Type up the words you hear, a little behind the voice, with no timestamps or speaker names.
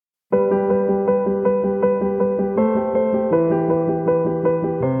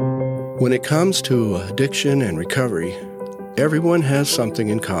When it comes to addiction and recovery, everyone has something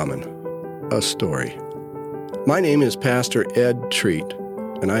in common, a story. My name is Pastor Ed Treat,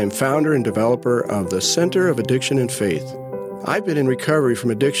 and I am founder and developer of the Center of Addiction and Faith. I've been in recovery from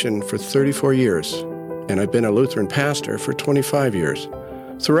addiction for 34 years, and I've been a Lutheran pastor for 25 years.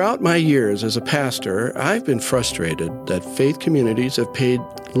 Throughout my years as a pastor, I've been frustrated that faith communities have paid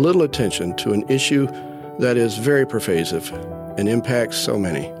little attention to an issue that is very pervasive and impacts so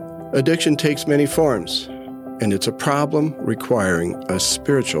many. Addiction takes many forms, and it's a problem requiring a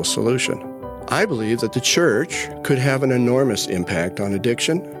spiritual solution. I believe that the church could have an enormous impact on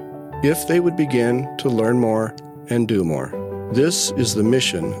addiction if they would begin to learn more and do more. This is the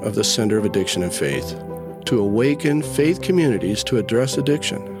mission of the Center of Addiction and Faith, to awaken faith communities to address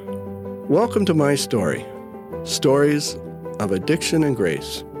addiction. Welcome to my story, Stories of Addiction and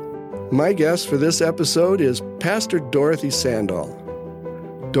Grace. My guest for this episode is Pastor Dorothy Sandall.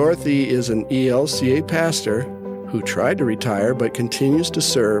 Dorothy is an ELCA pastor who tried to retire but continues to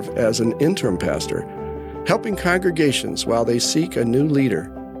serve as an interim pastor, helping congregations while they seek a new leader.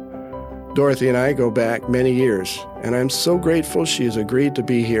 Dorothy and I go back many years, and I'm so grateful she has agreed to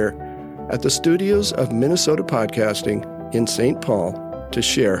be here at the studios of Minnesota Podcasting in St. Paul to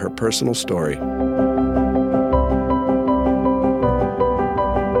share her personal story.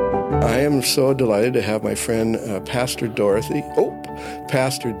 I am so delighted to have my friend Pastor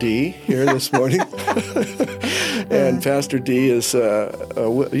Pastor D here this morning. And Pastor D is,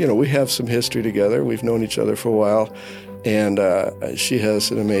 we have some history together. We've known each other for a while. And she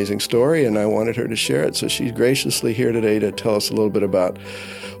has an amazing story, and I wanted her to share it. So she's graciously here today to tell us a little bit about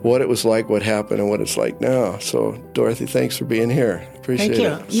what it was like, what happened, and what it's like now. So, Dorothy, thanks for being here. Appreciate it.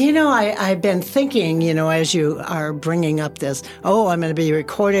 Thank you. I've been thinking, as you are bringing up this, I'm going to be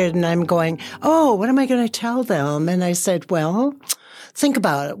recorded, and I'm going, what am I going to tell them? And I said, well, think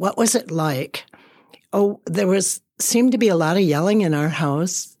about it. What was it like? There seemed to be a lot of yelling in our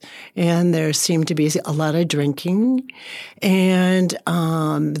house, and there seemed to be a lot of drinking, and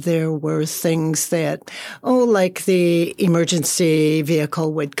there were things that, like the emergency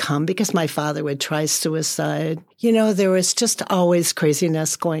vehicle would come because my father would try suicide. There was just always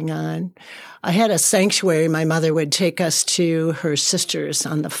craziness going on. I had a sanctuary. My mother would take us to her sisters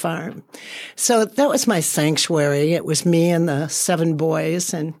on the farm. So that was my sanctuary. It was me and the 7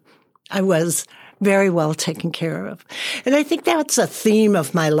 boys, and I was very well taken care of. And I think that's a theme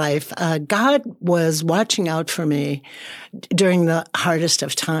of my life. God was watching out for me during the hardest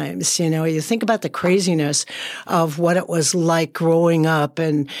of times. You think about the craziness of what it was like growing up,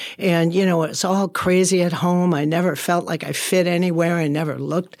 and it's all crazy at home. I never felt like I fit anywhere. I never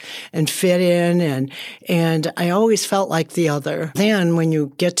looked and fit in, and I always felt like the other. Then when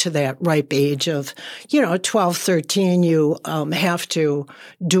you get to that ripe age of, 12, 13, you have to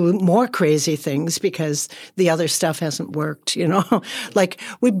do more crazy things because the other stuff hasn't worked, Like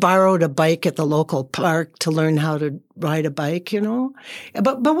we borrowed a bike at the local park to learn how to ride a bike,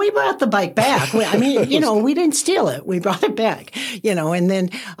 But we brought the bike back. We didn't steal it. We brought it back, and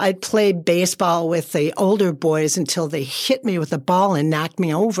then I'd play baseball with the older boys until they hit me with a ball and knocked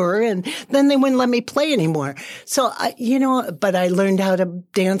me over, and then they wouldn't let me play anymore. So, but I learned how to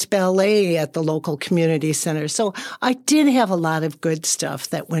dance ballet at the local community center. So I did have a lot of good stuff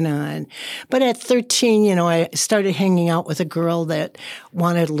that went on. But at 13, I started hanging out with a girl that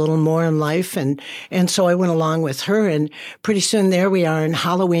wanted a little more in life, and so I went along with her. And pretty soon there we are on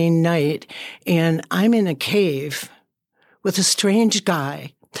Halloween night, and I'm in a cave with a strange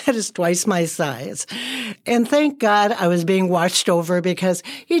guy that is twice my size. And thank God I was being watched over because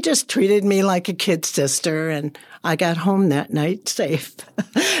he just treated me like a kid sister, and I got home that night safe.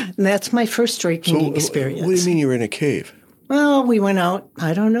 And that's my first drinking experience. What do you mean you were in a cave? Well, we went out.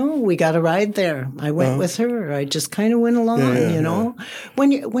 I don't know. We got a ride there. I went with her. I just kind of went along, Yeah.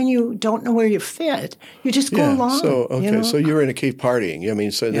 When you don't know where you fit, you just go along. So, okay. So you were in a cave partying.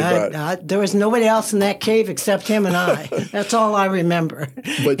 There was nobody else in that cave except him and I. That's all I remember.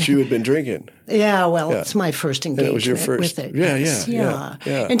 But you had been drinking. Yeah, it's my first engagement and it was your first, with it. Yeah.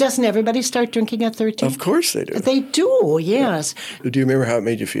 And doesn't everybody start drinking at 13? Of course they do. They do, yes. Do you remember how it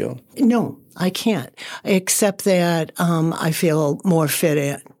made you feel? No, I can't, except that I feel more fit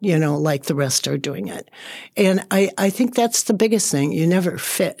in, like the rest are doing it. And I think that's the biggest thing. You never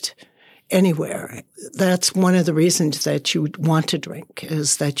fit anywhere. That's one of the reasons that you want to drink,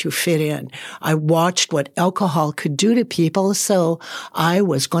 is that you fit in. I watched what alcohol could do to people, so I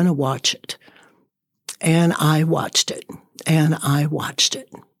was going to watch it. And I watched it, and I watched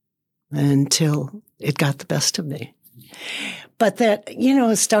it until it got the best of me. But that,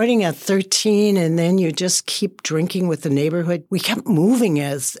 starting at 13 and then you just keep drinking with the neighborhood. We kept moving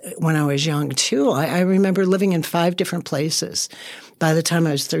when I was young too. I remember living in 5 different places by the time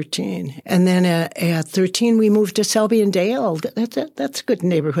I was 13. And then at 13, we moved to Selby and Dale. That's a good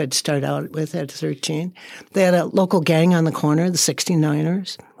neighborhood to start out with at 13. They had a local gang on the corner, the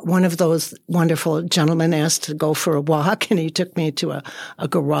 69ers. One of those wonderful gentlemen asked to go for a walk, and he took me to a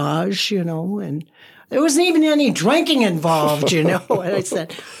garage, and there wasn't even any drinking involved, And I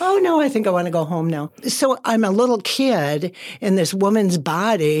said, oh, no, I think I want to go home now. So I'm a little kid in this woman's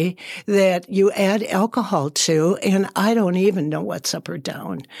body that you add alcohol to, and I don't even know what's up or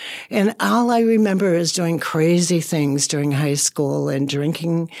down. And all I remember is doing crazy things during high school and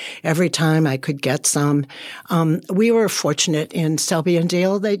drinking every time I could get some. We were fortunate in Selby and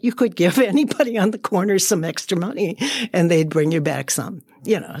Dale that you could give anybody on the corner some extra money, and they'd bring you back some.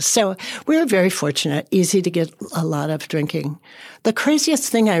 So we were very fortunate, easy to get a lot of drinking. The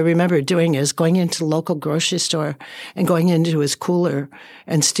craziest thing I remember doing is going into the local grocery store and going into his cooler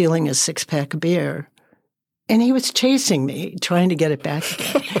and stealing a 6-pack of beer. And he was chasing me, trying to get it back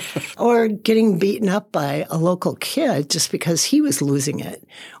again. Or getting beaten up by a local kid just because he was losing it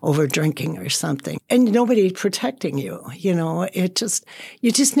over drinking or something. And nobody protecting you, you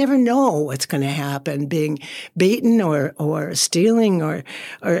just never know what's going to happen, being beaten or stealing or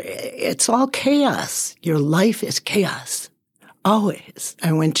it's all chaos. Your life is chaos. Always.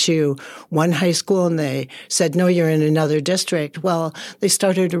 I went to one high school and they said, no, you're in another district. Well, they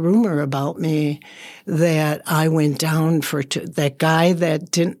started a rumor about me that I went down for that guy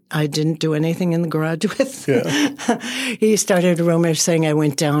that I didn't do anything in the garage with. Yeah. He started a rumor saying I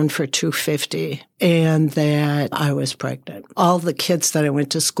went down for $250 and that I was pregnant. All the kids that I went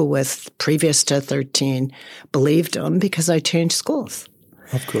to school with previous to 13 believed him because I changed schools.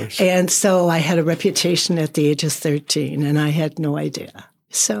 Of course. And so I had a reputation at the age of 13, and I had no idea.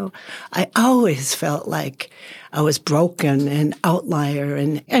 So I always felt like I was broken and outlier.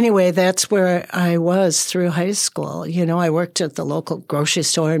 And anyway, that's where I was through high school. I worked at the local grocery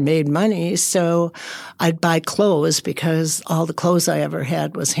store and made money. So I'd buy clothes because all the clothes I ever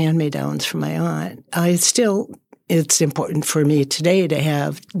had was hand-me-downs from my aunt. It's important for me today to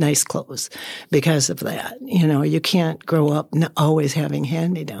have nice clothes because of that. You can't grow up always having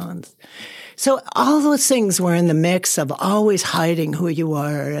hand-me-downs. So all those things were in the mix of always hiding who you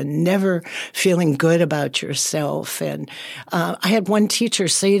are and never feeling good about yourself. And I had one teacher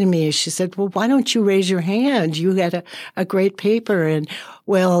say to me, she said, well, why don't you raise your hand? You had a great paper. And,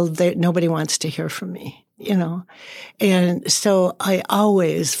 well, nobody wants to hear from me. And so I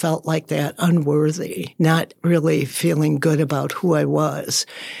always felt like that, unworthy, not really feeling good about who I was.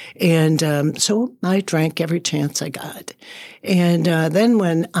 And so I drank every chance I got. And then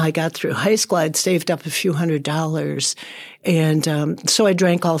when I got through high school, I'd saved up a few $100s. And so I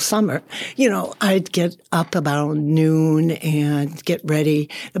drank all summer. I'd get up about noon and get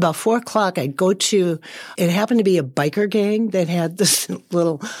ready. About 4 o'clock, I'd go to, it happened to be a biker gang that had this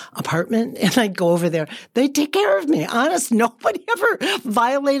little apartment, and I'd go over there. They'd take care of me. Honest, nobody ever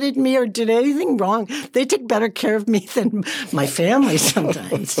violated me or did anything wrong. They take better care of me than my family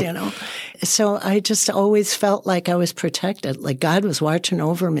sometimes, So I just always felt like I was protected, like God was watching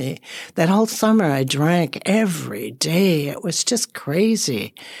over me. That whole summer, I drank every day. It was just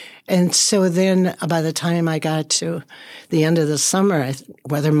crazy. And so then by the time I got to the end of the summer,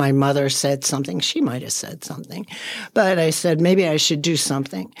 whether my mother said something, she might have said something, but I said, maybe I should do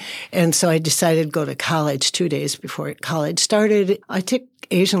something. And so I decided to go to college 2 days before college started. I took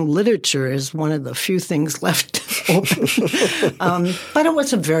Asian literature as one of the few things left open. But it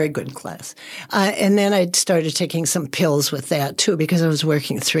was a very good class. And then I started taking some pills with that, too, because I was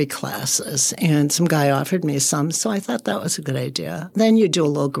working 3 classes. And some guy offered me some, so I thought that was a good idea. Then you do a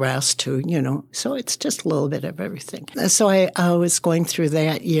little grass, too, So it's just a little bit of everything. So I was going through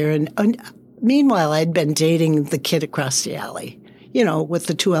that year. And meanwhile, I'd been dating the kid across the alley, with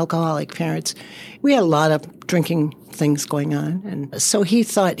the 2 alcoholic parents. We had a lot of drinking things going on. And so he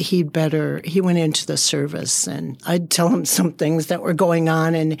thought he went into the service, and I'd tell him some things that were going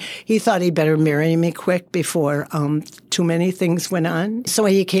on, and he thought he'd better marry me quick before too many things went on. So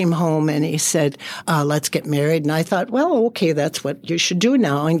he came home and he said, let's get married. And I thought, well, okay, that's what you should do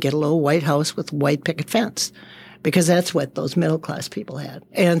now, and get a little white house with white picket fence, because that's what those middle-class people had.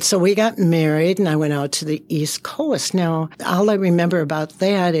 And so we got married, and I went out to the East Coast. Now, all I remember about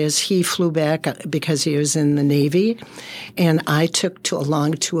that is he flew back because he was in the Navy, and I took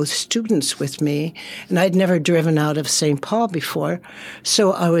along 2 students with me, and I'd never driven out of St. Paul before.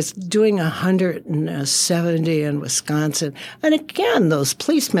 So I was doing 170 in Wisconsin. And again, those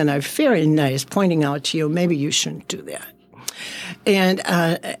policemen are very nice, pointing out to you, maybe you shouldn't do that. And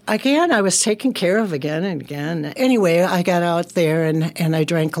again, I was taken care of again and again. Anyway, I got out there and I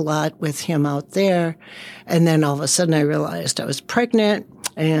drank a lot with him out there. And then all of a sudden I realized I was pregnant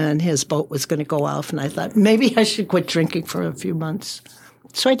and his boat was going to go off. And I thought maybe I should quit drinking for a few months.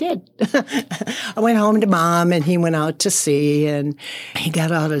 So I did. I went home to Mom, and he went out to sea, and he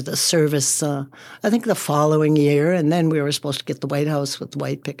got out of the service, I think the following year, and then we were supposed to get the White House with the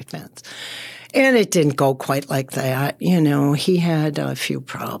white picket fence. And it didn't go quite like that. He had a few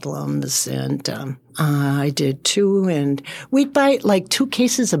problems, and I did too. And we'd buy like 2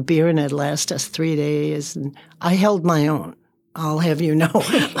 cases of beer, and it'd last us 3 days, and I held my own. I'll have you know,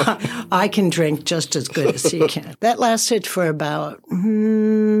 I can drink just as good as he can. That lasted for about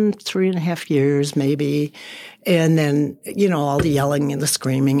 3.5 years, maybe. And then, all the yelling and the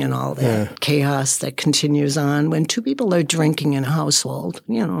screaming and all that chaos that continues on when 2 people are drinking in a household,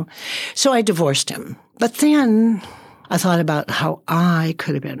 So I divorced him. But then I thought about how I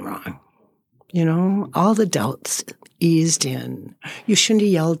could have been wrong. All the doubts eased in. You shouldn't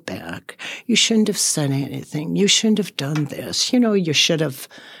have yelled back. You shouldn't have said anything. You shouldn't have done this. You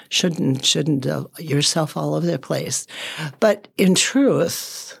shouldn't have yourself all over the place. But in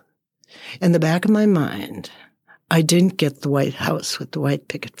truth, in the back of my mind, I didn't get the White House with the white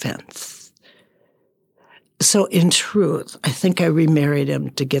picket fence. So in truth, I think I remarried him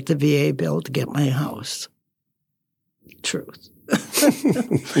to get the VA bill to get my house. Truth.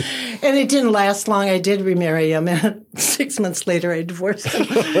 And it didn't last long. I did remarry him, and 6 months later I divorced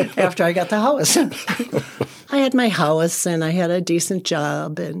him after I got the house. I had my house, and I had a decent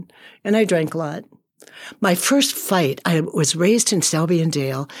job, and I drank a lot. My first fight, I was raised in Selby and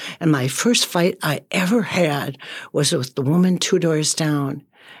Dale, and my first fight I ever had was with the woman 2 doors down,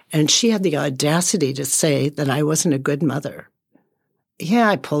 and she had the audacity to say that I wasn't a good mother. Yeah,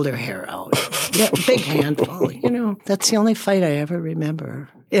 I pulled her hair out. Yeah, big handful. That's the only fight I ever remember.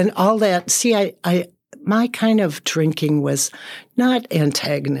 And all that. See, my kind of drinking was not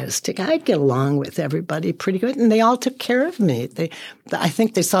antagonistic. I'd get along with everybody pretty good, and they all took care of me. I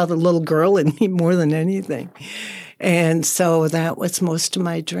think they saw the little girl in me more than anything. And so that was most of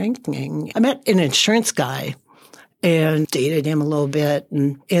my drinking. I met an insurance guy and dated him a little bit.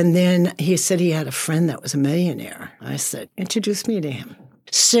 And then he said he had a friend that was a millionaire. I said, introduce me to him.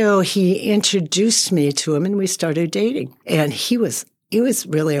 So he introduced me to him, and we started dating. And he was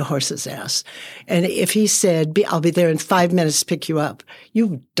really a horse's ass. And if he said, I'll be there in 5 minutes to pick you up,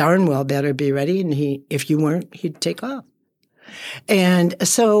 you darn well better be ready. And if you weren't, he'd take off. And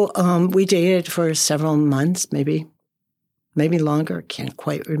so we dated for several months, maybe longer, can't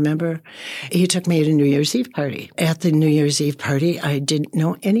quite remember. He took me to a New Year's Eve party. At the New Year's Eve party, I didn't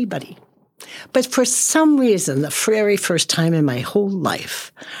know anybody. But for some reason, the very first time in my whole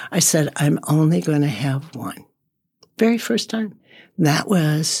life, I said, I'm only going to have one. Very first time. That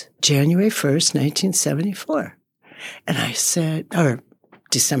was January 1st, 1974. And I said, or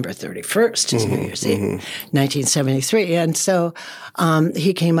December 31st is New Year's Eve, 1973. And so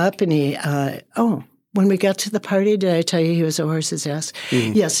he came up and when we got to the party, did I tell you he was a horse's ass?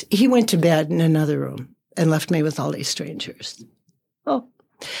 Mm-hmm. Yes, he went to bed in another room and left me with all these strangers. Oh,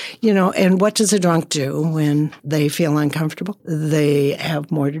 and what does a drunk do when they feel uncomfortable? They have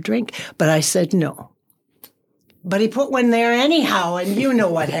more to drink. But I said no. But he put one there anyhow, and you know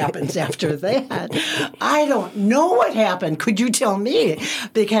what happens after that. I don't know what happened. Could you tell me?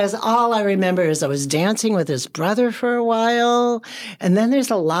 Because all I remember is I was dancing with his brother for a while, and then there's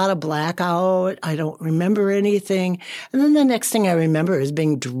a lot of blackout. I don't remember anything. And then the next thing I remember is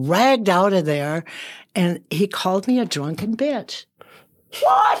being dragged out of there, and he called me a drunken bitch.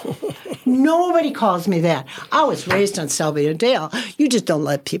 What? Nobody calls me that. I was raised on Selby and Dale. You just don't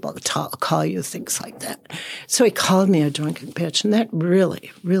let people call you things like that. So he called me a drunken bitch, and that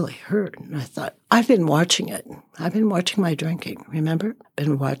really, really hurt. And I thought, I've been watching it. I've been watching my drinking, remember?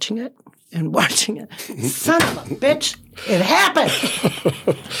 Been watching it and watching it. Son of a bitch, it happened.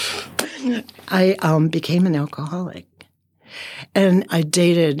 I became an alcoholic. And I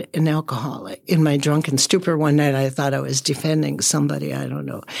dated an alcoholic. In my drunken stupor one night, I thought I was defending somebody, I don't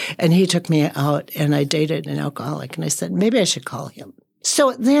know. And he took me out, and I dated an alcoholic. And I said, maybe I should call him.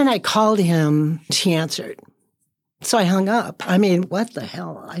 So then I called him. He answered. So I hung up. I mean, what the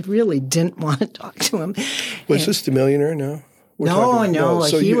hell? I really didn't want to talk to him. Was this the millionaire now? No.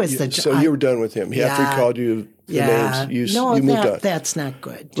 So he was the... So you were done with him. After he called you the names, you moved on. That's not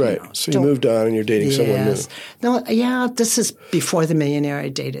good. Right. So you moved on and you're dating someone new. No, this is before the millionaire. I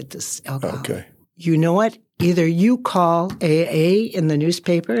dated this alcoholic. Okay. You know what? Either you call AA in the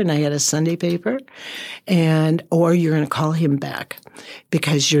newspaper, and I had a Sunday paper, or you're going to call him back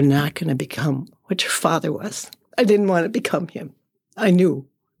because you're not going to become what your father was. I didn't want to become him. I knew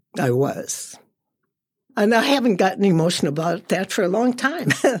I was. And I haven't gotten emotional about that for a long time.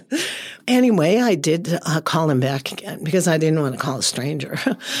 Anyway, I did call him back again because I didn't want to call a stranger.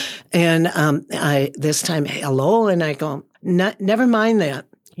 And I this time, hello, and I go, never mind that.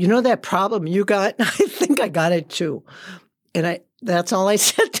 You know that problem you got? I think I got it too. And that's all I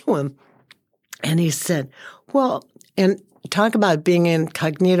said to him. And he said, well, and talk about being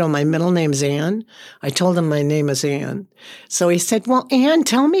incognito. My middle name's Ann. I told him my name is Ann. So he said, well, Ann,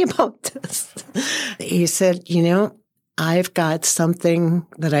 tell me about this. He said, I've got something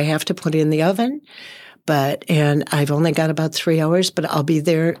that I have to put in the oven, and I've only got about 3 hours, but I'll be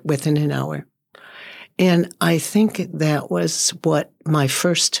there within an hour. And I think that was what my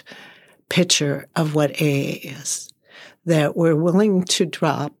first picture of what AA is, that we're willing to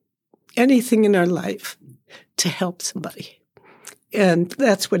drop anything in our life to help somebody. And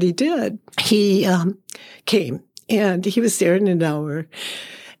that's what he did. He came, and he was there in an hour,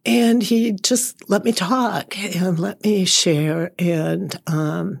 and he just let me talk and let me share, and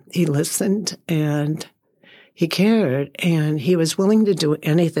he listened, and he cared, and he was willing to do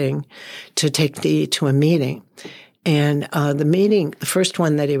anything to take me to a meeting. And the first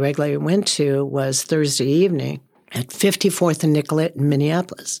one that he regularly went to was Thursday evening at 54th and Nicollet in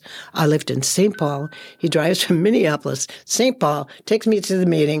Minneapolis. I lived in St. Paul. He drives from Minneapolis, St. Paul, takes me to the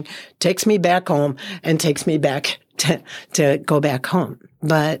meeting, takes me back home, and takes me back to go back home.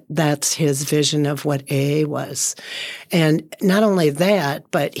 But that's his vision of what AA was. And not only that,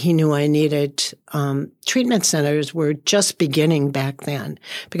 but he knew I needed, treatment centers were just beginning back then,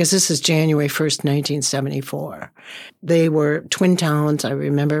 because this is January 1st, 1974. They were twin towns. I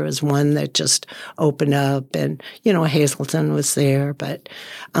remember it was one that just opened up, and, Hazleton was there, but,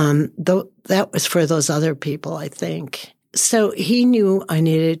 that was for those other people, I think. So he knew I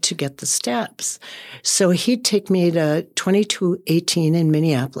needed to get the steps. So he'd take me to 2218 in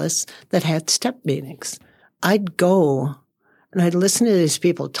Minneapolis that had step meetings. I'd go and I'd listen to these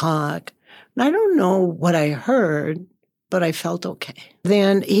people talk. And I don't know what I heard, but I felt okay.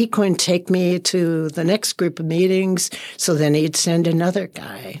 Then he couldn't take me to the next group of meetings. So then he'd send another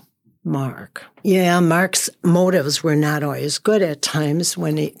guy, Mark. Yeah, Mark's motives were not always good at times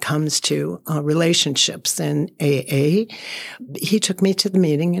when it comes to relationships in AA. He took me to the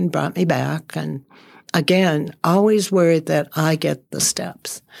meeting and brought me back. And again, always worried that I get the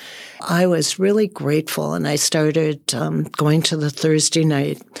steps. I was really grateful, and I started going to the Thursday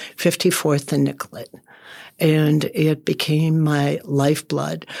night, 54th and Nicollet. And it became my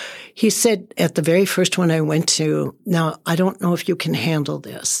lifeblood. He said at the very first one I went to, now, I don't know if you can handle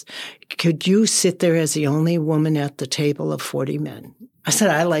this. Could you sit there as the only woman at the table of 40 men? I said,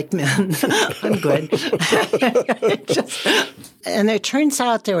 I like men. I'm good. And it turns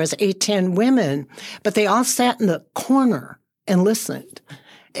out there was 8-10 women, but they all sat in the corner and listened.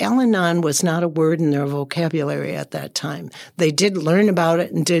 Al-Anon was not a word in their vocabulary at that time. They did learn about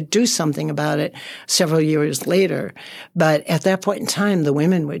it and did do something about it several years later. But at that point in time, the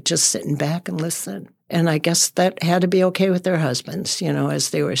women would just sit in back and listen. And I guess that had to be okay with their husbands, as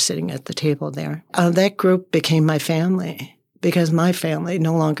they were sitting at the table there. That group became my family because my family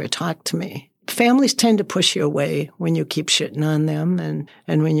no longer talked to me. Families tend to push you away when you keep shitting on them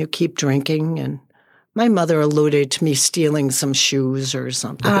and when you keep drinking. And my mother alluded to me stealing some shoes or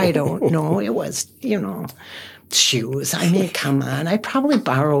something. I don't know. It was, shoes. I mean, come on. I probably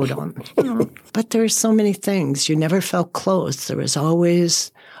borrowed them. But there's so many things. You never felt close. There was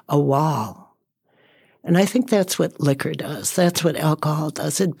always a wall. And I think that's what liquor does. That's what alcohol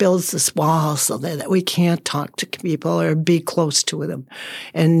does. It builds this wall so that we can't talk to people or be close to them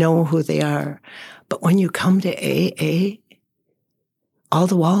and know who they are. But when you come to AA, all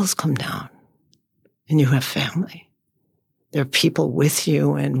the walls come down. And you have family. There are people with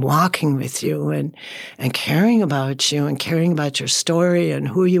you and walking with you and caring about you and caring about your story and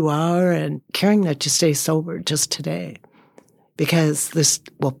who you are and caring that you stay sober just today. Because this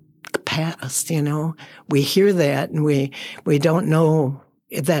will pass, We hear that and we don't know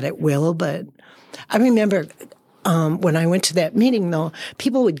that it will. But I remember when I went to that meeting, though,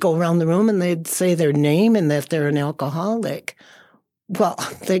 people would go around the room and they'd say their name and that they're an alcoholic. Well,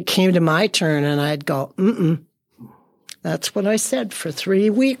 they came to my turn, and I'd go, That's what I said for 3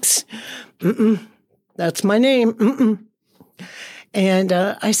 weeks. That's my name. And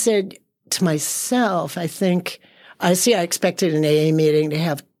I said to myself, I expected an AA meeting to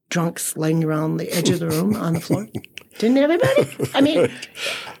have drunks laying around the edge of the room on the floor. Didn't everybody? I mean,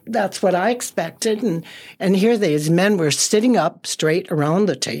 that's what I expected. And here these men were sitting up straight around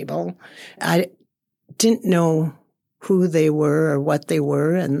the table. I didn't know who they were or what they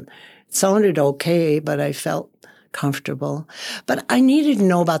were, and it sounded okay, but I felt comfortable. But I needed to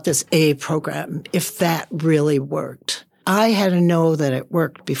know about this AA program, if that really worked. I had to know that it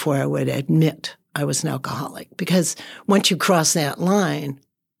worked before I would admit I was an alcoholic. Because once you cross that line,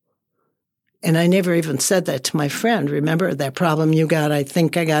 and I never even said that to my friend, remember that problem you got, I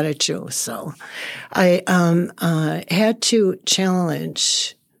think I got it too. So I had to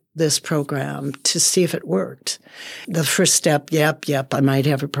challenge this program to see if it worked. The first step, yep, I might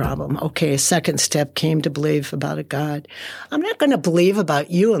have a problem. Okay, second step came to believe about a God. I'm not going to believe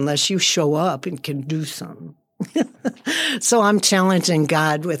about you unless you show up and can do something. So I'm challenging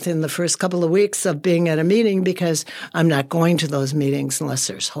God within the first couple of weeks of being at a meeting because I'm not going to those meetings unless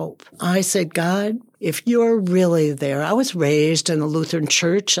there's hope. I said, God, if you're really there, I was raised in a Lutheran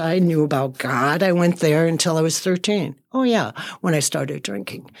church. I knew about God. I went there until I was 13. Oh, yeah, when I started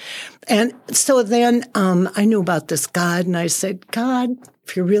drinking. And so then I knew about this God, and I said, God,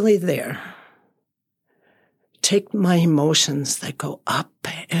 if you're really there, take my emotions that go up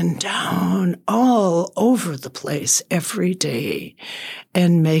and down all over the place every day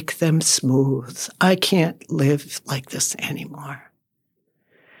and make them smooth. I can't live like this anymore.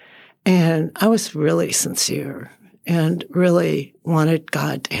 And I was really sincere and really wanted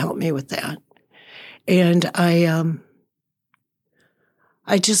God to help me with that. And I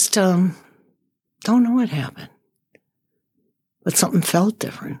just don't know what happened, but something felt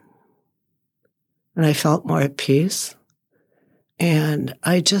different. And I felt more at peace. And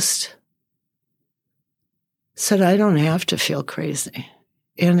I just said, I don't have to feel crazy.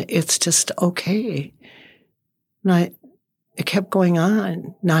 And it's just okay. And it kept going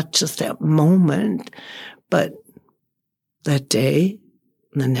on, not just that moment, but that day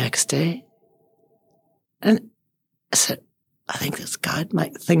and the next day. And I said, I think this God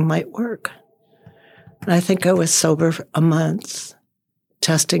thing might work. And I think I was sober for a month,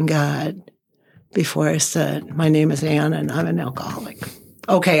 testing God, before I said, my name is Ann and I'm an alcoholic.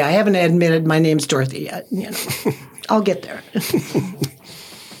 Okay, I haven't admitted my name's Dorothy yet. I'll get there.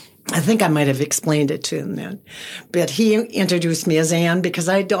 I think I might have explained it to him then. But he introduced me as Ann because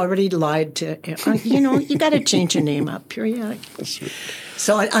I'd already lied to him. You got to change your name up periodically.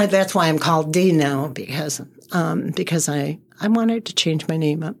 So that's why I'm called Dee now because I wanted to change my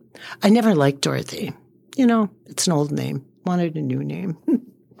name up. I never liked Dorothy. It's an old name. Wanted a new name.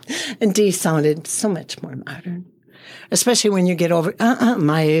 And Dee sounded so much more modern, especially when you get over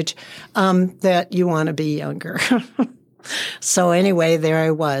my age, that you want to be younger. So anyway, there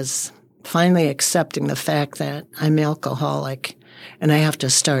I was, finally accepting the fact that I'm alcoholic and I have to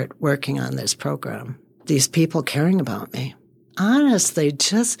start working on this program. These people caring about me. Honest, they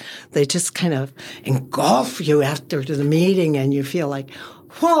just kind of engulf you after the meeting and you feel like,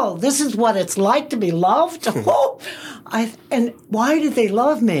 whoa, this is what it's like to be loved. Whoa. And why did they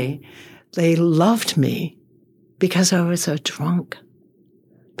love me? They loved me because I was a drunk,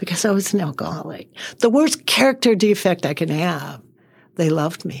 because I was an alcoholic. The worst character defect I can have, they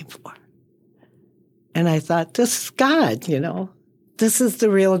loved me for. And I thought, this is God, this is the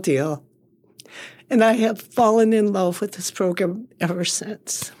real deal. And I have fallen in love with this program ever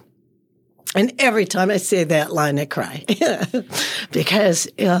since. And every time I say that line, I cry because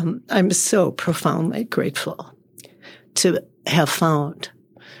I'm so profoundly grateful to have found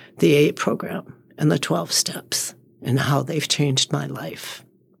the AA program and the 12 steps and how they've changed my life.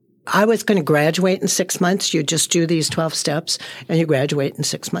 I was going to graduate in 6 months. You just do these 12 steps and you graduate in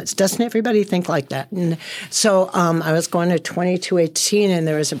 6 months. Doesn't everybody think like that? And so I was going to 2218 and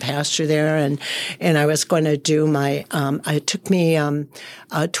there was a pastor there and I was going to do it took me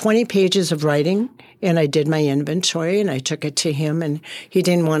 20 pages of writing and I did my inventory and I took it to him and he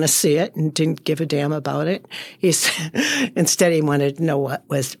didn't want to see it and didn't give a damn about it. Instead, he wanted to know what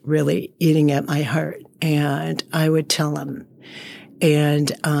was really eating at my heart. And I would tell him.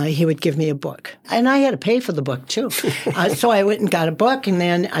 And he would give me a book. And I had to pay for the book, too. So I went and got a book, and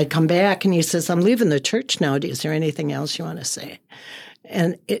then I'd come back, and he says, I'm leaving the church now. Is there anything else you want to say?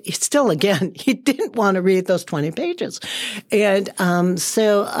 And again, he didn't want to read those 20 pages. And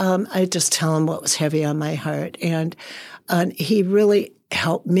so I just tell him what was heavy on my heart. And he really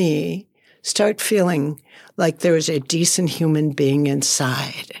helped me start feeling like there was a decent human being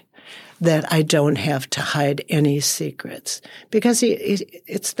inside, that I don't have to hide any secrets. Because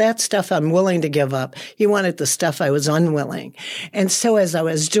it's that stuff I'm willing to give up. He wanted the stuff I was unwilling. And so as I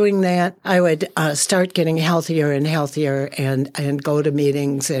was doing that, I would start getting healthier and healthier and go to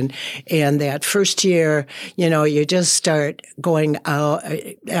meetings. And that first year, you just start going out.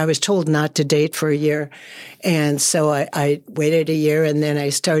 I was told not to date for a year. And so I waited a year and then I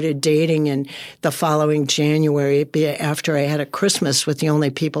started dating in the following January after I had a Christmas with the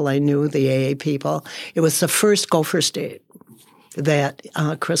only people I knew the AA people. It was the first Gopher State that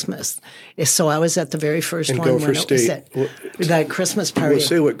Christmas. So I was at the very first and one Gopher when State, it was that Christmas party. We'll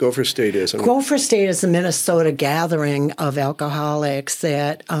say what Gopher State is. Gopher State is the Minnesota gathering of alcoholics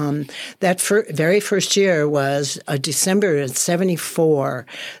that very first year was December of 1974.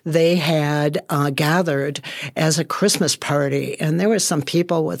 They had gathered as a Christmas party, and there were some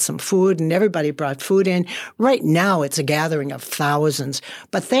people with some food, and everybody brought food in. Right now, it's a gathering of thousands,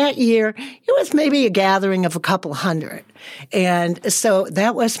 but that year, it was maybe a gathering of a couple hundred. And so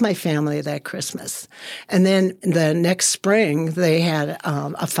that was my family that Christmas. And then the next spring, they had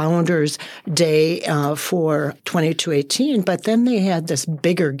a Founders Day for 2218, but then they had this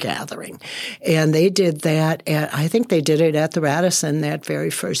bigger gathering. And they did that I think they did it at the Radisson that very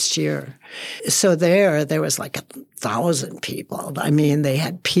first year. So there was like 1,000 people. I mean, they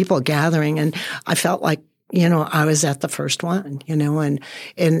had people gathering, and I felt like, I was at the first one,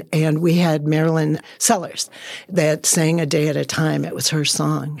 and we had Marilyn Sellers that sang A Day at a Time. It was her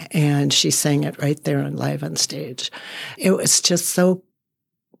song, and she sang it right there live on stage. It was just so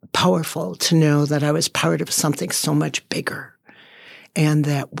powerful to know that I was part of something so much bigger, and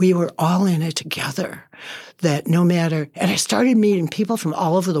that we were all in it together. That no matter, and I started meeting people from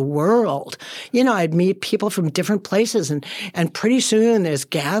all over the world. I'd meet people from different places, and pretty soon this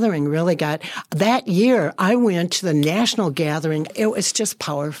gathering really that year I went to the national gathering. It was just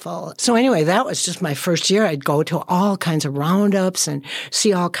powerful. So anyway, that was just my first year. I'd go to all kinds of roundups and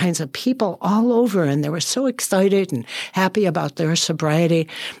see all kinds of people all over, and they were so excited and happy about their sobriety.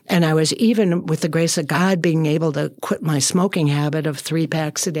 And I was, even with the grace of God, being able to quit my smoking habit of 3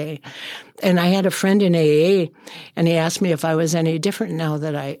 packs a day. And I had a friend in AA, and he asked me if I was any different now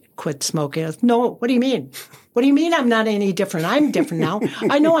that I quit smoking. I said, no, what do you mean? What do you mean I'm not any different? I'm different now.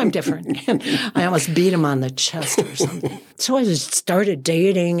 I know I'm different. And I almost beat him on the chest or something. So I just started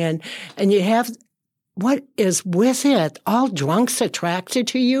dating, and you have what is with it? All drunks attracted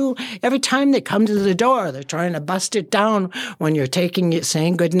to you. Every time they come to the door, they're trying to bust it down when you're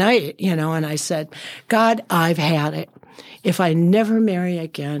saying goodnight, And I said, God, I've had it. If I never marry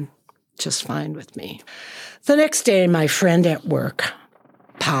again, just fine with me. The next day, my friend at work,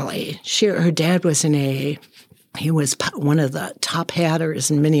 Polly, her dad was in AA. He was one of the top hatters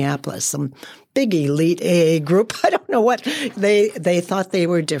in Minneapolis, some big elite AA group. I don't know what they thought they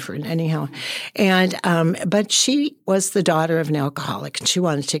were different anyhow. And but she was the daughter of an alcoholic, and she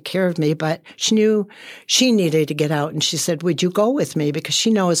wanted to take care of me, but she knew she needed to get out, and she said, would you go with me? Because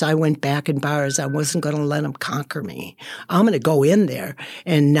she knows I went back in bars. I wasn't going to let them conquer me. I'm going to go in there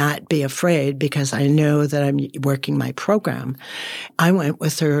and not be afraid because I know that I'm working my program. I went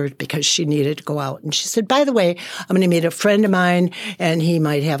with her because she needed to go out. And she said, by the way, I'm going to meet a friend of mine, and he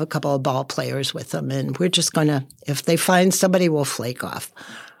might have a couple of ball players with them, and we're just going to, if they find somebody, we'll flake off.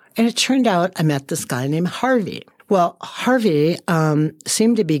 And it turned out I met this guy named Harvey. Well, Harvey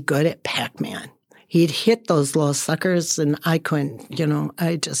seemed to be good at Pac-Man. He'd hit those little suckers, and I couldn't, and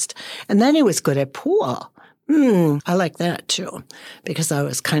then he was good at pool. I like that too, because I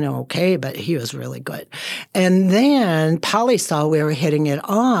was kind of okay, but he was really good. And then Polly saw we were hitting it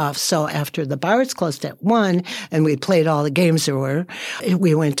off. So after the bars closed at 1 and we played all the games there were,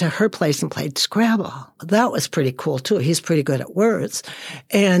 we went to her place and played Scrabble. That was pretty cool too. He's pretty good at words.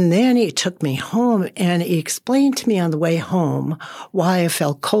 And then he took me home, and he explained to me on the way home why I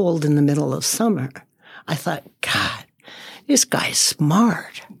felt cold in the middle of summer. I thought, God, this guy's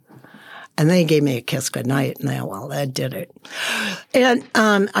smart. And then he gave me a kiss goodnight, and that did it. And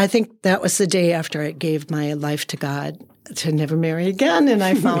I think that was the day after I gave my life to God to never marry again, and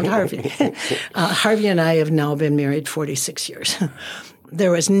I found Harvey. Harvey and I have now been married 46 years.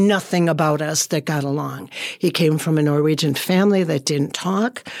 There was nothing about us that got along. He came from a Norwegian family that didn't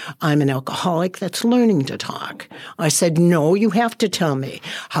talk. I'm an alcoholic that's learning to talk. I said, no, you have to tell me.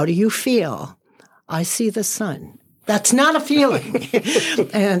 How do you feel? I see the sun. That's not a feeling.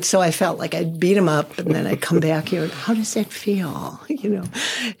 And so I felt like I'd beat him up, and then I'd come back here. How does that feel?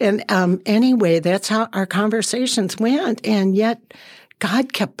 And anyway, that's how our conversations went. And yet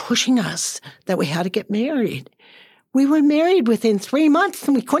God kept pushing us that we had to get married. We were married within 3 months,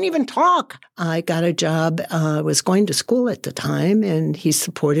 and we couldn't even talk. I got a job. I was going to school at the time, and he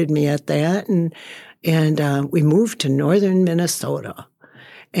supported me at that. And we moved to northern Minnesota.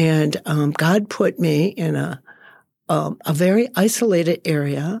 And God put me in a very isolated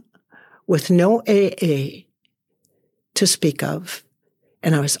area with no AA to speak of,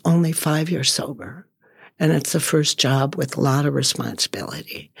 and I was only 5 years sober. And it's the first job with a lot of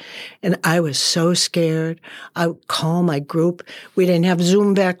responsibility. And I was so scared. I would call my group. We didn't have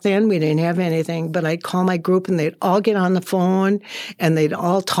Zoom back then. We didn't have anything. But I'd call my group and they'd all get on the phone and they'd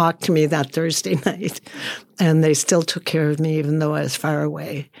all talk to me that Thursday night. And they still took care of me even though I was far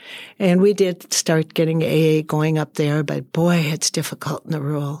away. And we did start getting AA going up there. But boy, it's difficult in the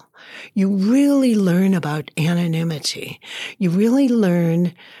rural. You really learn about anonymity. You really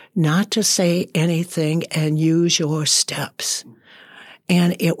learn not to say anything and use your steps.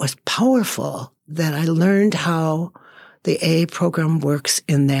 And it was powerful that I learned how the AA program works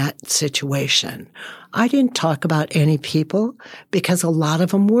in that situation. I didn't talk about any people because a lot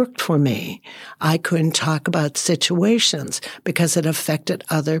of them worked for me. I couldn't talk about situations because it affected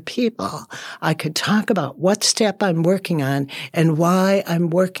other people. I could talk about what step I'm working on and why I'm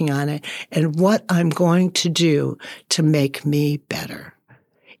working on it and what I'm going to do to make me better.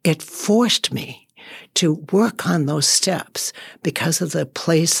 It forced me to work on those steps because of the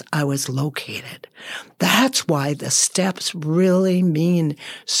place I was located. That's why the steps really mean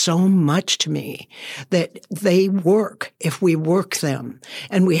so much to me, that they work if we work them.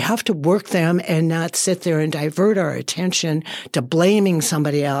 And we have to work them and not sit there and divert our attention to blaming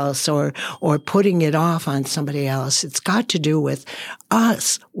somebody else or putting it off on somebody else. It's got to do with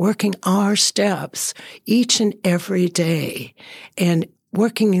us working our steps each and every day and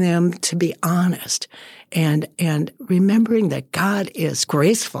working them to be honest and remembering that God is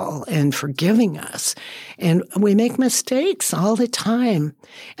graceful and forgiving us. And we make mistakes all the time.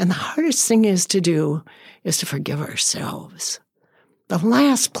 And the hardest thing is to forgive ourselves. The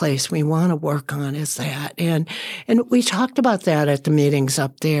last place we want to work on is that. And we talked about that at the meetings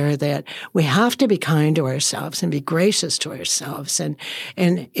up there, that we have to be kind to ourselves and be gracious to ourselves. And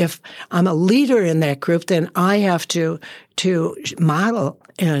if I'm a leader in that group, then I have to model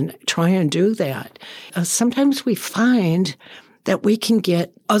and try and do that. Sometimes we find that we can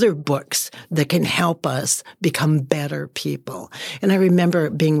get other books that can help us become better people. And I remember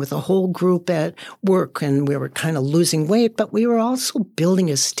being with a whole group at work, and we were kind of losing weight, but we were also building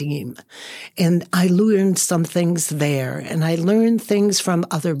esteem. And I learned some things there, and I learned things from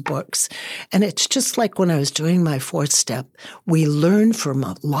other books. And it's just like when I was doing my fourth step, we learn from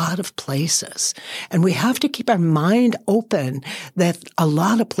a lot of places. And we have to keep our mind open that a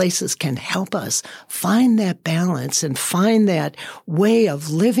lot of places can help us find that balance and find that way of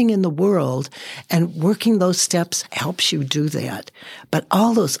living in the world, and working those steps helps you do that. But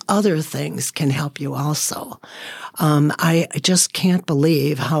all those other things can help you also. I just can't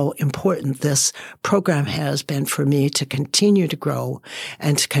believe how important this program has been for me to continue to grow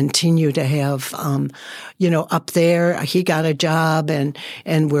and to continue to have, up there, he got a job and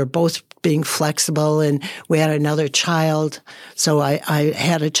we're both being flexible, and we had another child. So I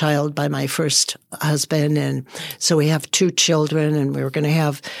had a child by my first husband, and so we have two children, and we were going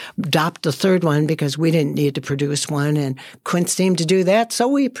to adopt a third one because we didn't need to produce one, and couldn't seem to do that, so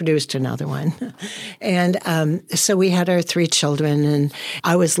we produced another one. And so we had our three children, and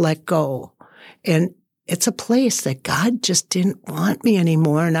I was let go. And it's a place that God just didn't want me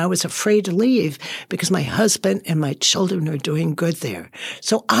anymore, and I was afraid to leave because my husband and my children are doing good there.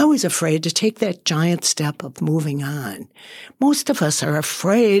 So I was afraid to take that giant step of moving on. Most of us are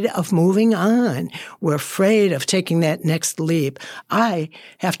afraid of moving on. We're afraid of taking that next leap. I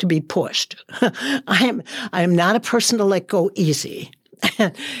have to be pushed. I am not a person to let go easy.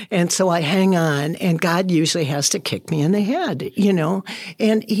 And so I hang on, and God usually has to kick me in the head,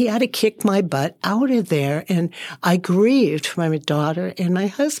 and he had to kick my butt out of there. And I grieved for my daughter and my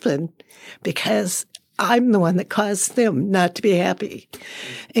husband because I'm the one that caused them not to be happy.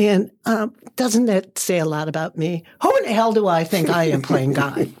 And doesn't that say a lot about me? Who in the hell do I think I am playing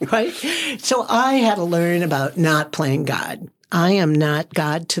God, right? So I had to learn about not playing God. I am not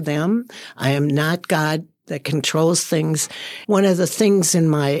God to them. I am not God that controls things. One of the things in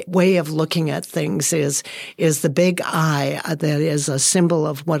my way of looking at things is the big eye that is a symbol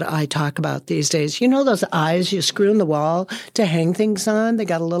of what I talk about these days. You know those eyes you screw in the wall to hang things on? They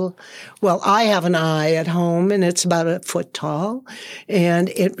got a little, I have an eye at home, and it's about 1 foot tall. And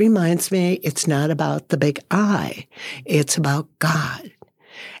it reminds me it's not about the big eye. It's about God.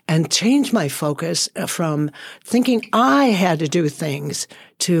 And change my focus from thinking I had to do things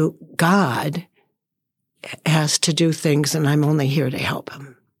to God has to do things, and I'm only here to help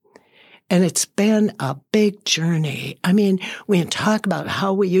him. And it's been a big journey. I mean, we can talk about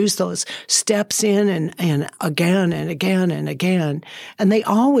how we use those steps in and again and again and again. And they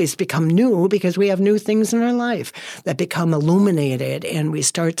always become new because we have new things in our life that become illuminated. And we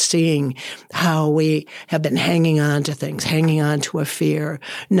start seeing how we have been hanging on to things, hanging on to a fear,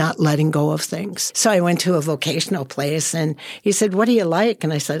 not letting go of things. So I went to a vocational place and he said, "What do you like?"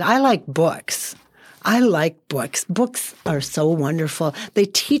 And I said, "I like books. I like books. Books are so wonderful. They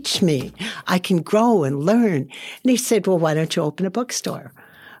teach me. I can grow and learn." And he said, "Well, why don't you open a bookstore?"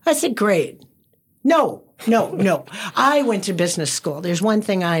 I said, "Great. No. I went to business school. There's one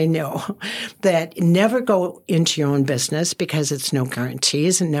thing I know, that never go into your own business because it's no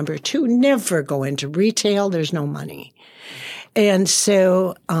guarantees. And number two, never go into retail. There's no money." And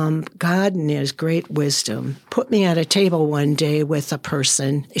so God, in his great wisdom, put me at a table one day with a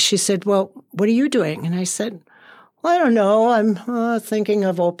person. She said, "Well, what are you doing?" And I said, "Well, I don't know. I'm thinking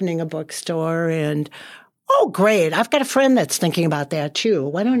of opening a bookstore." And, "Oh, great. I've got a friend that's thinking about that too.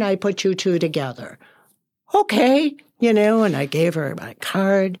 Why don't I put you two together?" "Okay." And I gave her my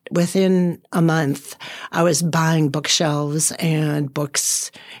card. Within a month, I was buying bookshelves and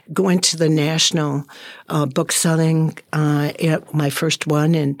books, going to the national book selling at my first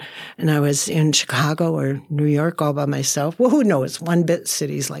one, and I was in Chicago or New York all by myself. Well, who knows? One bit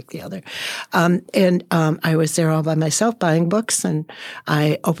city's like the other. I was there all by myself buying books, and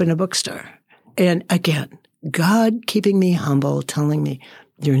I opened a bookstore. And again, God keeping me humble, telling me,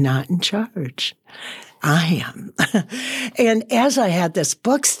 "You're not in charge. I am." And as I had this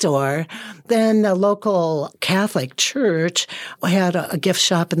bookstore, then the local Catholic church had a gift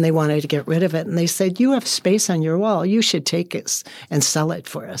shop and they wanted to get rid of it. And they said, "You have space on your wall. You should take it and sell it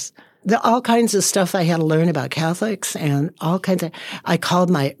for us." All kinds of stuff I had to learn about Catholics and all kinds of, I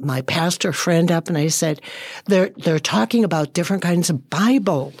called my pastor friend up and I said, they're talking about different kinds of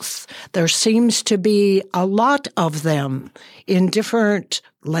Bibles. There seems to be a lot of them in different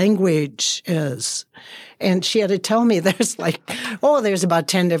languages. And she had to tell me there's there's about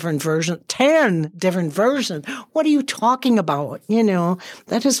 10 different versions. 10 different versions. What are you talking about?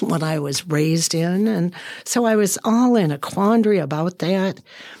 That isn't what I was raised in. And so I was all in a quandary about that.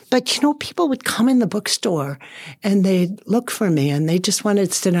 But, people would come in the bookstore and they'd look for me and they just wanted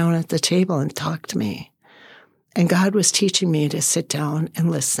to sit down at the table and talk to me. And God was teaching me to sit down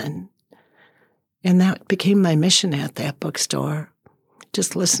and listen. And that became my mission at that bookstore.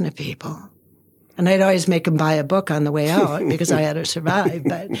 Just listen to people. And I'd always make them buy a book on the way out because I had to survive.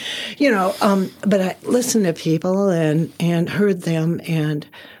 But, but I listened to people and heard them, and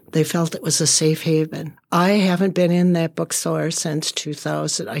they felt it was a safe haven. I haven't been in that bookstore since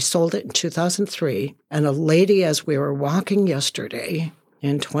 2000. I sold it in 2003. And a lady, as we were walking yesterday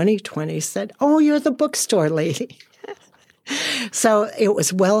in 2020, said, "Oh, you're the bookstore lady." So it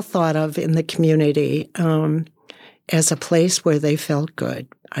was well thought of in the community as a place where they felt good.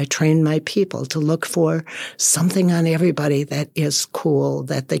 I trained my people to look for something on everybody that is cool,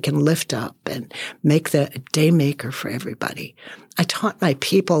 that they can lift up and make the day maker for everybody. I taught my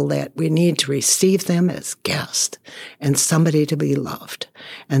people that we need to receive them as guests and somebody to be loved.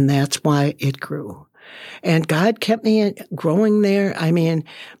 And that's why it grew. And God kept me growing there. I mean,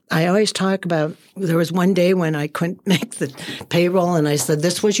 I always talk about, there was one day when I couldn't make the payroll and I said,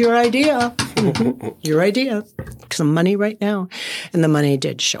 "This was your idea." Your idea. Some money right now. And the money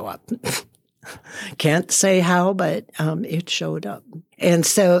did show up. Can't say how, but it showed up. And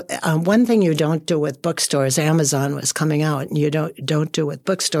so one thing you don't do with bookstores, Amazon was coming out, and you don't do with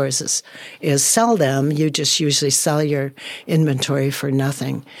bookstores is sell them. You just usually sell your inventory for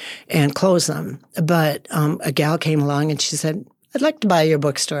nothing and close them. But a gal came along and she said, "I'd like to buy your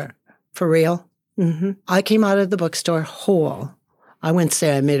bookstore." "For real?" Mm-hmm. I came out of the bookstore whole. I wouldn't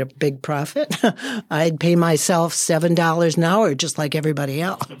say I made a big profit. I'd pay myself $7 an hour, just like everybody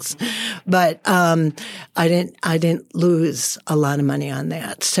else. But I didn't lose a lot of money on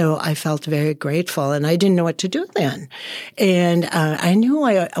that. So I felt very grateful, and I didn't know what to do then. And I knew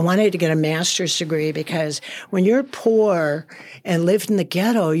I wanted to get a master's degree because when you're poor and lived in the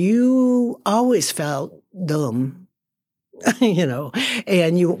ghetto, you always felt dumb.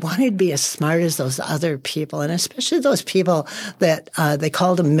 And you wanted to be as smart as those other people, and especially those people that they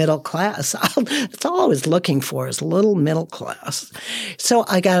called them middle class. That's all I was looking for, is a little middle class. So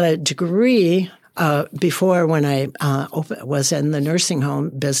I got a degree before when I was in the nursing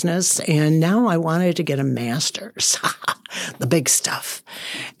home business, and now I wanted to get a master's. the big stuff.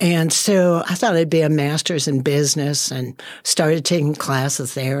 And so I thought I'd be a master's in business and started taking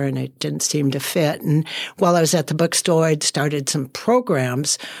classes there, and it didn't seem to fit. And while I was at the bookstore, I'd started some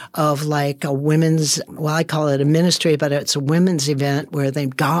programs of like a women's, well, I call it a ministry, but it's a women's event where they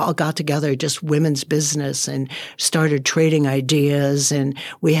all got together, just women's business, and started trading ideas. And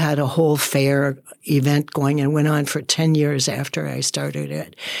we had a whole fair event going and went on for 10 years after I started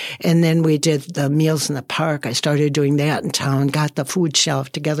it. And then we did the Meals in the Park. I started doing that in town, got the food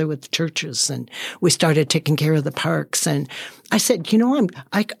shelf together with the churches, and we started taking care of the parks. And I said, you know,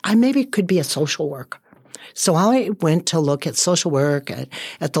 I maybe could be a social worker. So I went to look at social work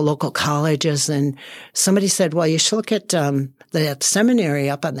at the local colleges, and somebody said, well, you should look at that seminary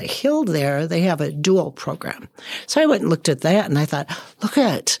up on the hill there. They have a dual program. So I went and looked at that, and I thought, look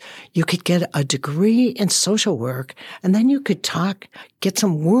at, you could get a degree in social work, and then you could get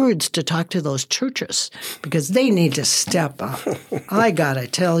some words to talk to those churches, because they need to step up. I got to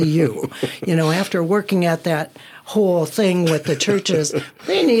tell you, after working at that whole thing with the churches,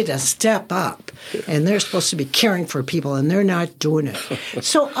 they need to step up, and they're supposed to be caring for people, and they're not doing it.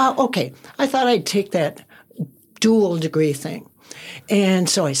 So, okay, I thought I'd take that dual degree thing. And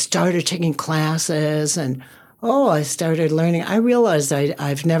so I started taking classes, and I started learning. I realized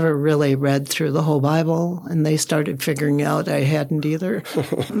I've never really read through the whole Bible, and they started figuring out I hadn't either.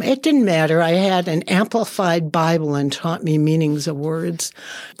 It didn't matter. I had an amplified Bible and taught me meanings of words.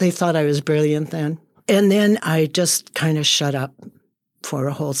 They thought I was brilliant then. And then I just kind of shut up for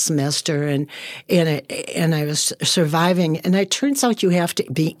a whole semester, and I was surviving. And it turns out you have to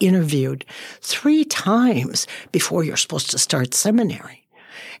be interviewed 3 times before you're supposed to start seminary.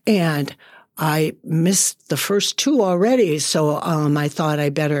 And I missed the first 2 already, so I thought I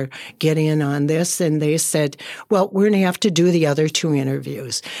better get in on this. And they said, well, we're going to have to do the other 2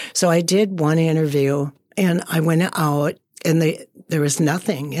 interviews. So I did 1 interview, and I went out, and there was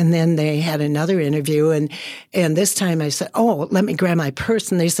nothing. And then they had another interview, and this time I said, let me grab my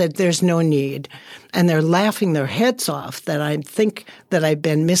purse. And they said, there's no need. And they're laughing their heads off that I think that I've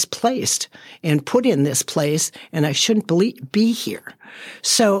been misplaced and put in this place, and I shouldn't be here.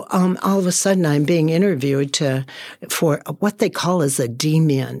 So all of a sudden I'm being interviewed for what they call as a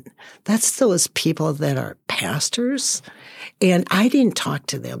D-min. That's those people that are pastors. And I didn't talk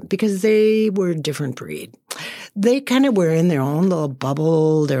to them because they were a different breed. They kind of were in their own little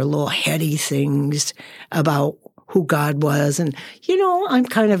bubble, their little heady things about who God was. And, I'm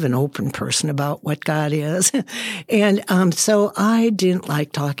kind of an open person about what God is. And so I didn't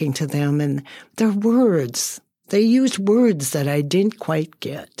like talking to them, and their words. They used words that I didn't quite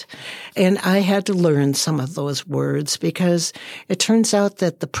get. And I had to learn some of those words, because it turns out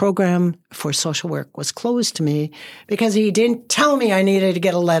that the program for social work was closed to me because he didn't tell me I needed to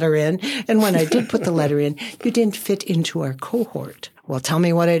get a letter in. And when I did put the letter in, you didn't fit into our cohort. Well, tell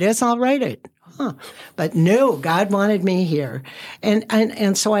me what it is, I'll write it. But no, God wanted me here.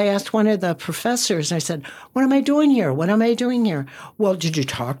 And so I asked one of the professors, and I said, what am I doing here? What am I doing here? Well, did you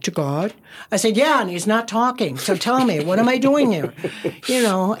talk to God? I said, yeah, and he's not talking. So tell me, what am I doing here?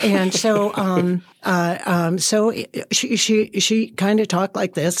 And so, so she kind of talked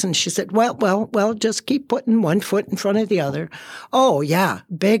like this, and she said, well, just keep putting one foot in front of the other. Oh, yeah,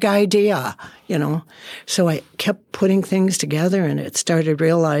 big idea, So I kept putting things together, and it started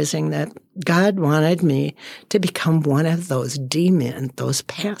realizing that God wanted me to become one of those D-men, those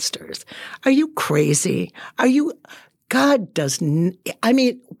pastors. Are you crazy? God doesn't,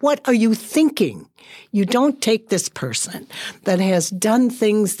 what are you thinking? You don't take this person that has done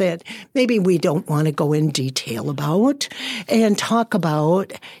things that maybe we don't want to go in detail about and talk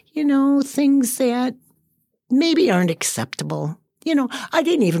about, things that maybe aren't acceptable. I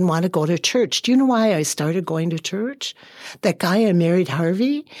didn't even want to go to church. Do you know why I started going to church? That guy I married,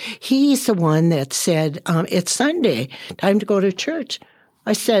 Harvey, he's the one that said, it's Sunday, time to go to church.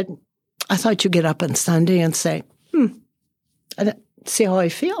 I said, I thought you'd get up on Sunday and say, see how I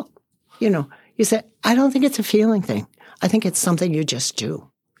feel. He said, I don't think it's a feeling thing. I think it's something you just do.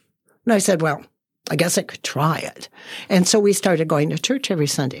 And I said, well, I guess I could try it. And so we started going to church every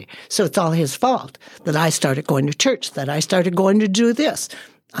Sunday. So it's all his fault that I started going to church, that I started going to do this.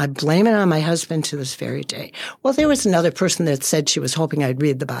 I blame it on my husband to this very day. Well, there was another person that said she was hoping I'd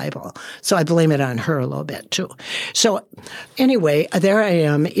read the Bible. So I blame it on her a little bit too. So anyway, there I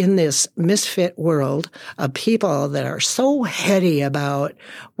am in this misfit world of people that are so heady about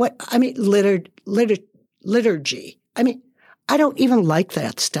liturgy. I don't even like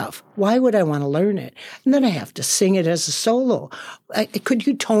that stuff. Why would I want to learn it? And then I have to sing it as a solo. Could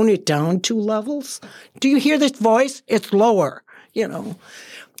you tone it down 2 levels? Do you hear this voice? It's lower,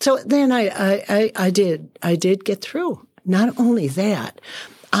 So then I did get through. Not only that,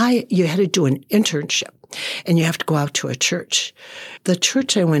 you had to do an internship, and you have to go out to a church. The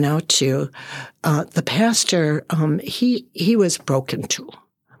church I went out to, the pastor, he was broken too.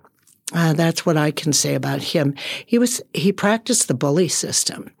 That's what I can say about him. He practiced the bully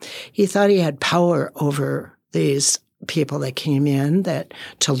system. He thought he had power over these people that came in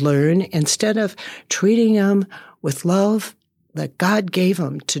to learn, instead of treating them with love that God gave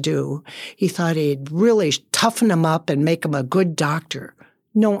him to do. He thought he'd really toughen them up and make them a good doctor.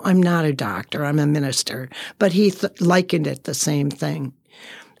 No, I'm not a doctor. I'm a minister. But he likened it the same thing.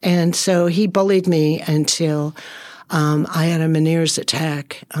 And so he bullied me until I had a Meniere's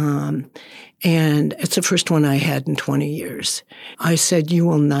attack. And it's the first one I had in 20 years. I said, you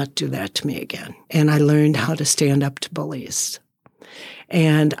will not do that to me again. And I learned how to stand up to bullies.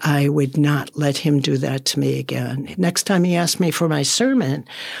 And I would not let him do that to me again. Next time he asked me for my sermon,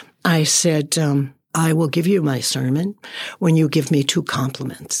 I said, I will give you my sermon when you give me 2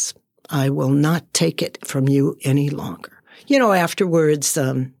 compliments. I will not take it from you any longer. Afterwards,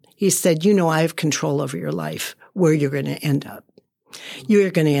 he said, I have control over your life, where you're going to end up.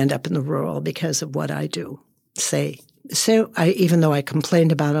 You're going to end up in the rural because of what I do, say. So even though I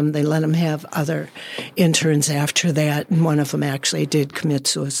complained about him, they let him have other interns after that, and one of them actually did commit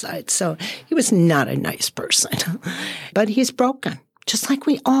suicide. So he was not a nice person. But he's broken, just like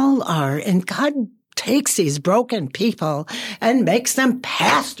we all are. And God takes these broken people and makes them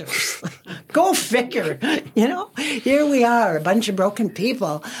pastors. Go figure. Here we are, a bunch of broken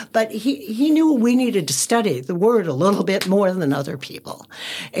people. But he knew we needed to study the Word a little bit more than other people.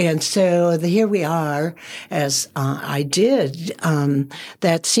 And so here we are, as I did.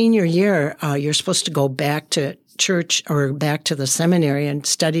 That senior year, you're supposed to go back to church or back to the seminary and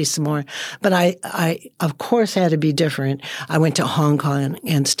study some more. But I of course had to be different. I went to Hong Kong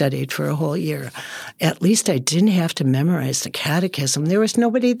and studied for a whole year. At least I didn't have to memorize the catechism. There was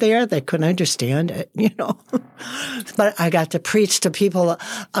nobody there that could understand it, But I got to preach to people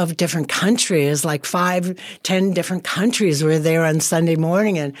of different countries, like 5, 10 different countries were there on Sunday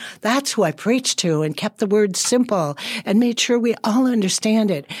morning. And that's who I preached to, and kept the word simple and made sure we all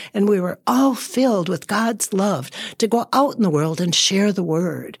understand it. And we were all filled with God's love to go out in the world and share the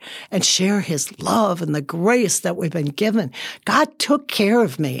word and share his love and the grace that we've been given. God took care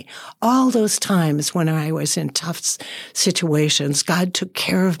of me all those times when I was in tough situations. God took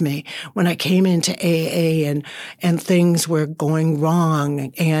care of me when I came into AA and things were going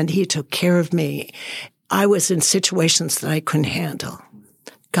wrong, and he took care of me. I was in situations that I couldn't handle.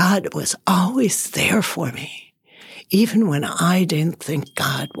 God was always there for me, even when I didn't think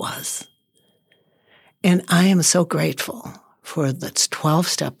God was. And I am so grateful for this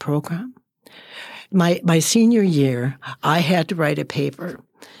 12-step program. My senior year, I had to write a paper.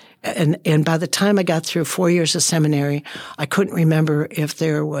 And by the time I got through 4 years of seminary, I couldn't remember if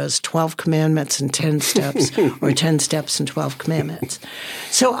there was 12 commandments and 10 steps or 10 steps and 12 commandments.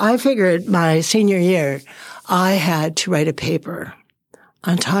 So I figured my senior year, I had to write a paper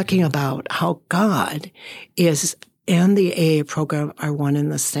on talking about how God is and the AA program are one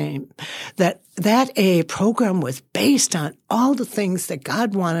and the same. That AA program was based on all the things that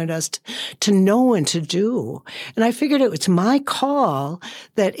God wanted us to know and to do. And I figured it was my call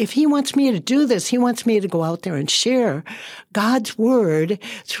that if he wants me to do this, he wants me to go out there and share God's word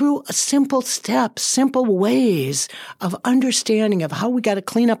through simple steps, simple ways of understanding of how we got to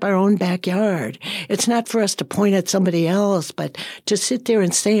clean up our own backyard. It's not for us to point at somebody else, but to sit there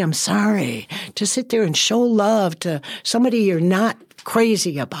and say, I'm sorry, to sit there and show love to somebody you're not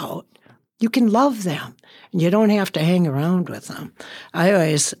crazy about. You can love them, and you don't have to hang around with them.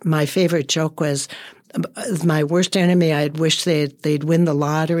 My favorite joke was, my worst enemy, I'd wish they'd win the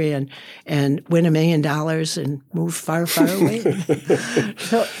lottery and win $1 million and move far, far away.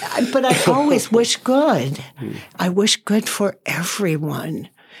 But I always wish good. I wish good for everyone.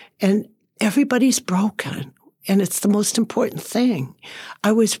 And everybody's broken, and it's the most important thing.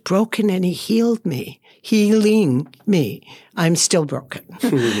 I was broken, and he healed me. Healing me. I'm still broken.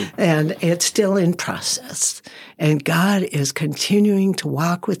 And it's still in process. And God is continuing to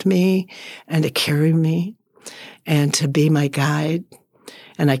walk with me and to carry me and to be my guide.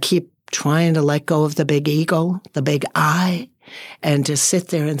 And I keep trying to let go of the big ego, the big I, and to sit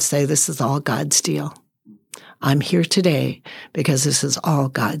there and say, this is all God's deal. I'm here today because this is all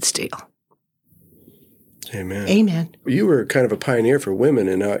God's deal. Amen. Amen. You were kind of a pioneer for women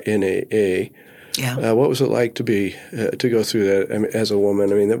in AA. Yeah. What was it like to go through that as a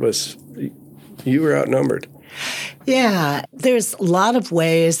woman? I mean, you were outnumbered. Yeah, there's a lot of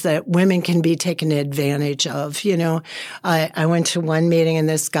ways that women can be taken advantage of. I went to one meeting and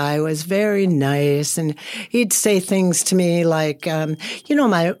this guy was very nice and he'd say things to me like,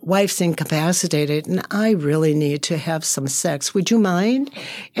 my wife's incapacitated and I really need to have some sex. Would you mind?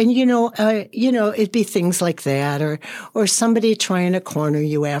 And, it'd be things like that or somebody trying to corner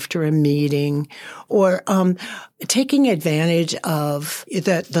you after a meeting or taking advantage of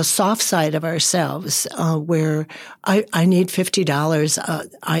the soft side of ourselves where I need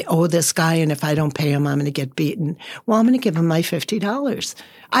 $50. I owe this guy, and if I don't pay him, I'm going to get beaten. Well, I'm going to give him my $50.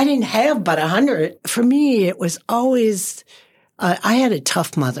 I didn't have but $100. For me, it was always I had a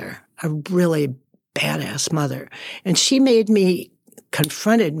tough mother, a really badass mother, and she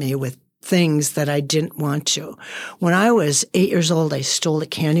confronted me with things that I didn't want to. When I was 8 years old, I stole a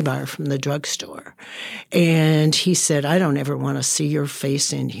candy bar from the drugstore. And he said, I don't ever want to see your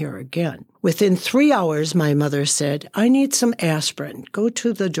face in here again. Within 3 hours, my mother said, I need some aspirin. Go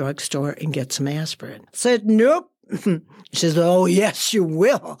to the drugstore and get some aspirin. I said, nope. She says, oh, yes, you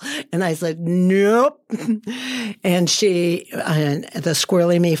will. And I said, nope. And the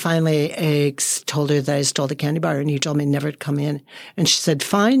squirrely me finally told her that I stole the candy bar, and he told me never to come in. And she said,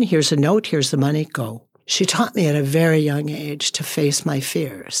 fine, here's a note, here's the money, go. She taught me at a very young age to face my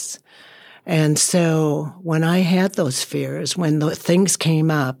fears. And so when I had those fears, when the things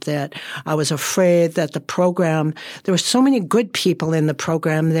came up that I was afraid that the program, there were so many good people in the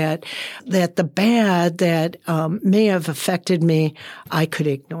program that the bad that may have affected me, I could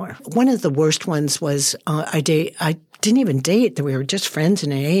ignore. One of the worst ones was I didn't even date. We were just friends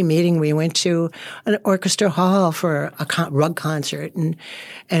in an AA meeting. We went to an orchestra hall for a rug concert,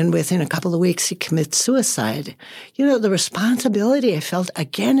 and within a couple of weeks, he commits suicide. The responsibility I felt,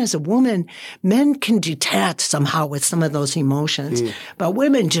 again, as a woman, men can detach somehow with some of those emotions, but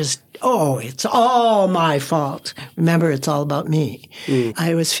women just, it's all my fault. Remember, it's all about me.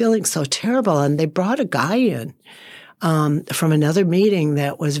 I was feeling so terrible, and they brought a guy in from another meeting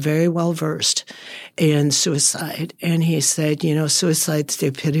that was very well versed in suicide. And he said, suicide's the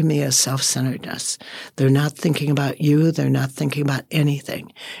epitome of self-centeredness. They're not thinking about you. They're not thinking about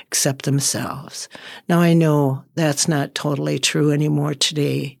anything except themselves. Now, I know that's not totally true anymore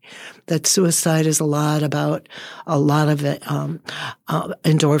today, that suicide is a lot of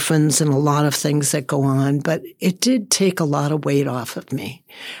endorphins and a lot of things that go on, but it did take a lot of weight off of me.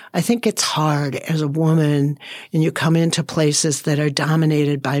 I think it's hard as a woman, and you come into places that are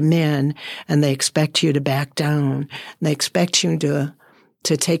dominated by men, and they expect you to back down, and they expect you to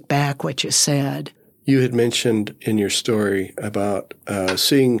take back what you said. You had mentioned in your story about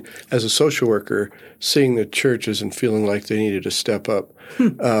seeing, as a social worker, seeing the churches and feeling like they needed to step up.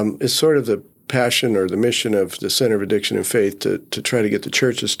 It's sort of the passion or the mission of the Center of Addiction and Faith to try to get the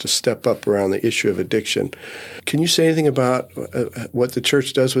churches to step up around the issue of addiction. Can you say anything about what the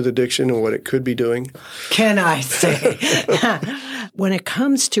church does with addiction and what it could be doing? Can I say? When it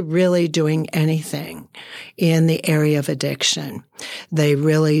comes to really doing anything in the area of addiction, they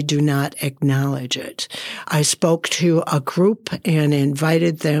really do not acknowledge it. I spoke to a group and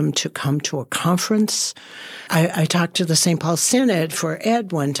invited them to come to a conference. I talked to the St. Paul Synod for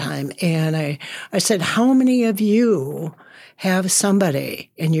Ed one time, and I said, how many of you have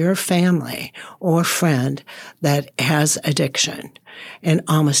somebody in your family or friend that has addiction? And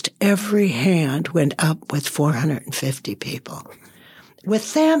almost every hand went up with 450 people.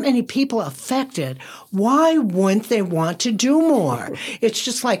 With that many people affected, why wouldn't they want to do more? It's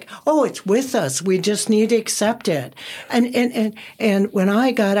just like, it's with us. We just need to accept it. And when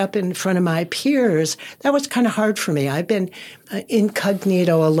I got up in front of my peers, that was kind of hard for me. I've been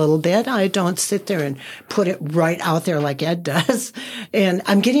incognito a little bit. I don't sit there and put it right out there like Ed does. And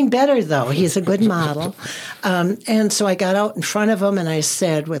I'm getting better, though. He's a good model. And so I got out in front of him and I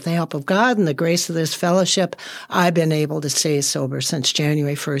said, with the help of God and the grace of this fellowship, I've been able to stay sober since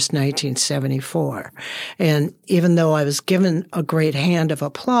January 1st, 1974. And even though I was given a great hand of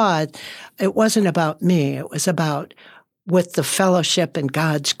applause, it wasn't about me. It was about with the fellowship and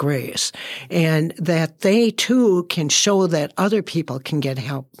God's grace, and that they too can show that other people can get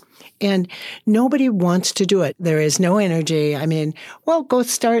help. And nobody wants to do it. There is no energy. I mean, well, go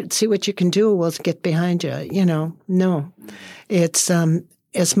start, see what you can do. We'll get behind you. No. It's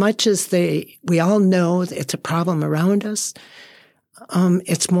as much as we all know it's a problem around us.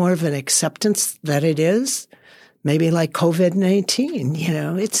 It's more of an acceptance that it is. Maybe like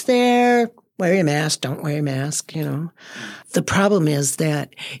COVID-19, it's there. Wear your mask, don't wear your mask, The problem is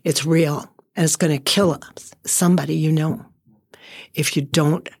that it's real and it's going to kill somebody if you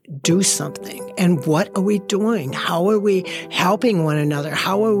don't do something. And what are we doing? How are we helping one another?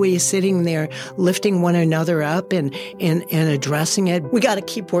 How are we sitting there lifting one another up and addressing it? We got to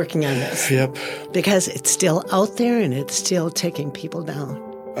keep working on this. Yep. Because it's still out there and it's still taking people down.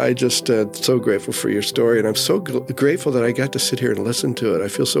 I just so grateful for your story, and I'm so grateful that I got to sit here and listen to it. I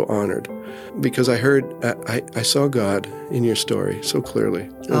feel so honored because I saw God in your story so clearly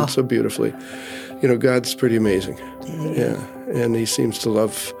and so beautifully. You know, God's pretty amazing. Yeah. And he seems to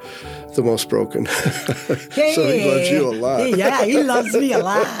love the most broken. Hey. So he loves you a lot. Yeah, he loves me a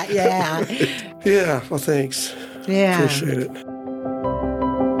lot. Yeah. Yeah, well, thanks. Yeah. Appreciate it.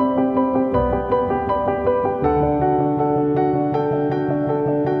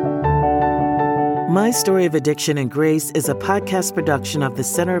 My Story of Addiction and Grace is a podcast production of the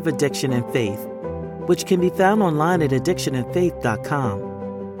Center of Addiction and Faith, which can be found online at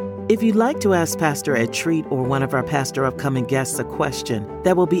addictionandfaith.com. If you'd like to ask Pastor Ed Treat or one of our pastor upcoming guests a question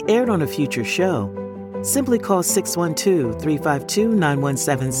that will be aired on a future show, simply call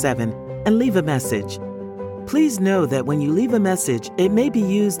 612-352-9177 and leave a message. Please know that when you leave a message, it may be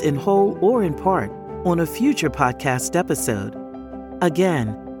used in whole or in part on a future podcast episode.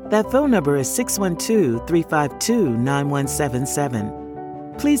 Again, that phone number is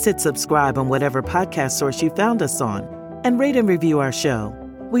 612-352-9177. Please hit subscribe on whatever podcast source you found us on and rate and review our show.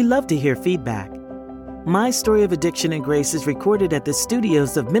 We love to hear feedback. My Story of Addiction and Grace is recorded at the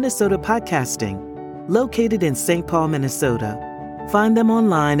studios of Minnesota Podcasting, located in St. Paul, Minnesota. Find them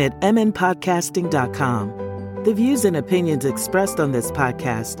online at mnpodcasting.com. The views and opinions expressed on this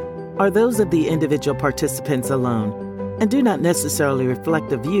podcast are those of the individual participants alone and do not necessarily reflect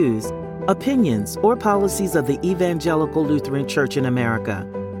the views, opinions, or policies of the Evangelical Lutheran Church in America,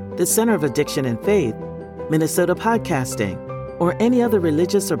 the Center of Addiction and Faith, Minnesota Podcasting, or any other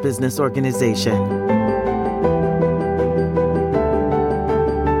religious or business organization.